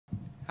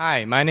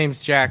Hi, my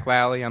name's Jack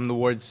Lally. I'm the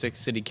Ward 6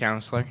 City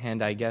Councilor,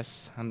 and I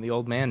guess I'm the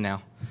old man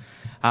now.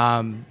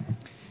 Um,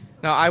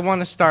 Now, I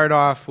want to start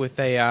off with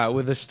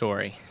a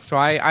story. So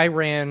I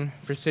ran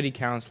for City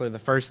Councilor the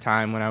first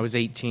time when I was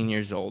 18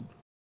 years old.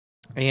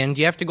 And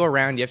you have to go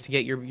around, you have to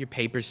get your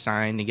papers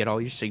signed and get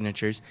all your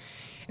signatures.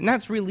 And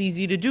that's real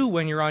easy to do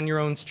when you're on your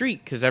own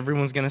street, because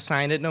everyone's going to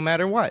sign it no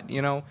matter what.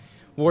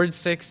 Ward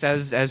 6,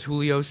 as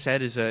Julio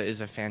said, is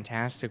a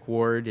fantastic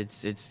ward.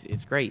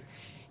 It's great.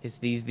 It's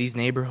these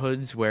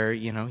neighborhoods where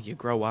you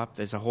grow up.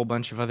 There's a whole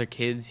bunch of other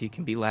kids. You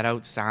can be let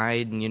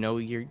outside, and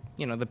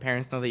the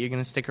parents know that you're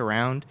going to stick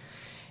around.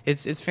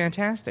 It's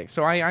fantastic.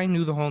 So I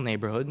knew the whole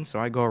neighborhood, and so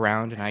I go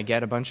around and I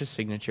get a bunch of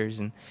signatures,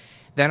 and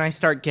then I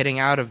start getting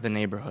out of the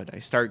neighborhood. I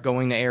start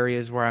going to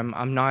areas where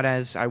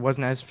I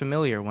wasn't as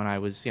familiar when I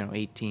was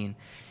 18,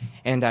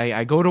 and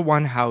I go to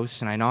one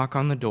house and I knock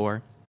on the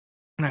door,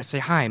 and I say,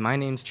 "Hi, my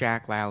name's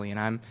Jack Lally,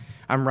 and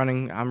I'm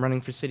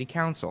running for city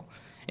council."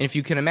 And if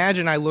you can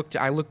imagine, I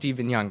looked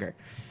even younger.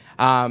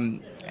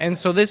 And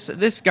so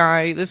this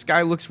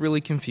guy looks really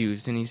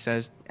confused, and he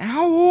says,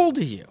 "How old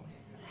are you?"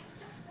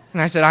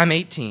 And I said, "I'm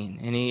 18."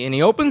 And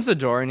he opens the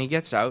door, and he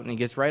gets out, and he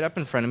gets right up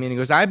in front of me, and he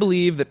goes, "I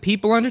believe that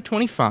people under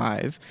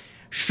 25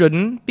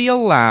 shouldn't be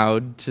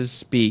allowed to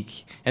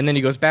speak." And then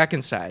he goes back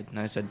inside. And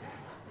I said,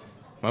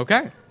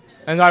 "Okay."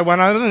 And I went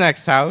on to the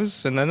next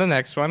house, and then the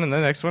next one, and the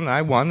next one, and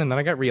I won, and then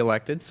I got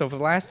reelected. So for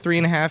the last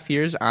 3.5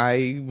 years,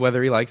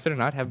 whether he likes it or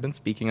not, have been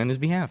speaking on his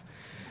behalf.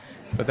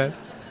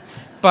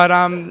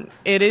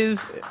 It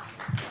is...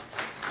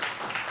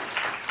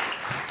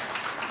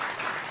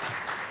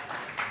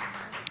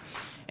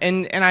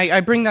 And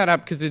I bring that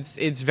up because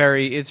it's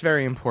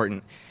very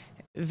important.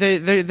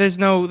 There's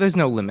no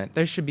limit.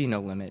 There should be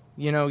no limit.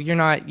 You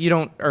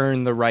don't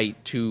earn the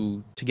right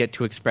to get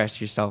to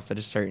express yourself at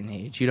a certain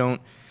age. You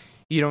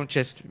don't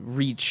just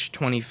reach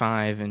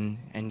 25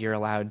 and you're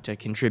allowed to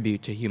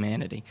contribute to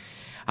humanity.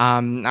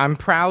 I'm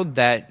proud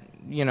that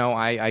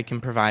I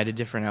can provide a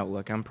different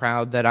outlook. I'm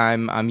proud that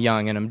I'm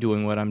young and I'm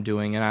doing what I'm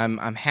doing, and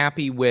I'm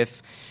happy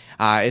with,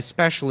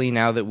 especially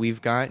now that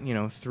we've got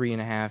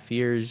 3.5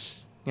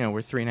 years.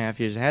 We're 3.5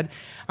 years ahead.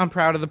 I'm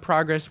proud of the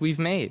progress we've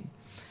made.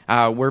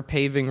 We're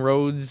paving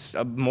roads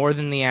more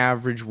than the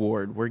average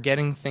ward. We're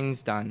getting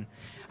things done.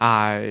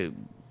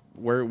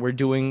 We're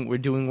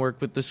doing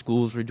work with the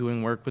schools. We're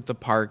doing work with the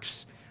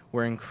parks.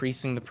 We're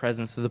increasing the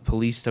presence of the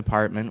police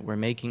department. We're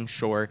making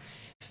sure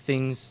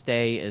things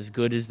stay as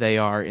good as they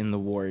are in the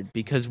ward,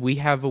 because we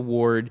have a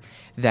ward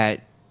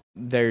that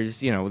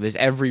there's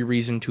every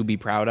reason to be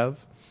proud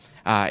of.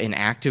 An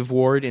active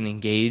ward, an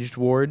engaged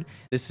ward.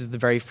 This is the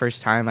very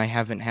first time I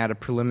haven't had a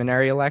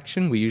preliminary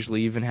election. We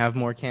usually even have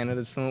more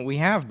candidates than what we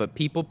have, but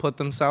people put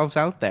themselves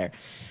out there.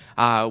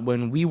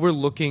 When we were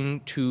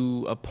looking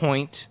to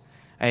appoint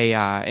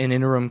an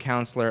interim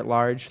councilor at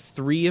large,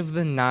 3 of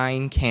the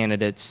 9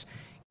 candidates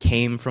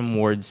came from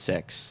Ward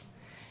 6.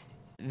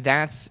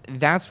 That's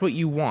what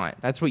you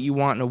want. That's what you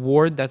want in a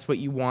ward. That's what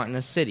you want in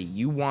a city.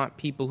 You want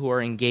people who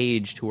are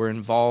engaged, who are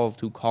involved,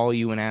 who call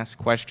you and ask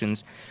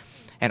questions.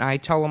 And I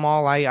tell them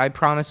all, I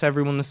promise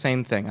everyone the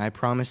same thing. I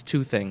promise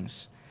 2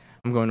 things.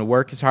 I'm going to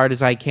work as hard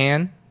as I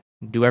can,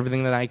 do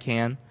everything that I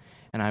can,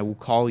 and I will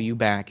call you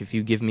back if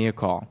you give me a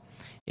call.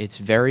 It's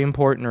very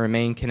important to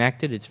remain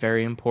connected. It's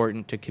very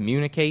important to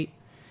communicate.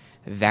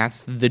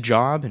 That's the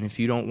job, and if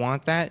you don't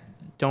want that,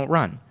 don't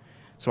run.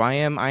 So I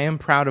am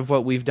proud of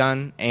what we've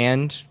done,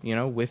 and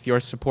with your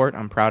support,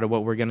 I'm proud of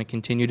what we're going to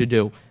continue to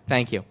do.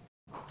 Thank you.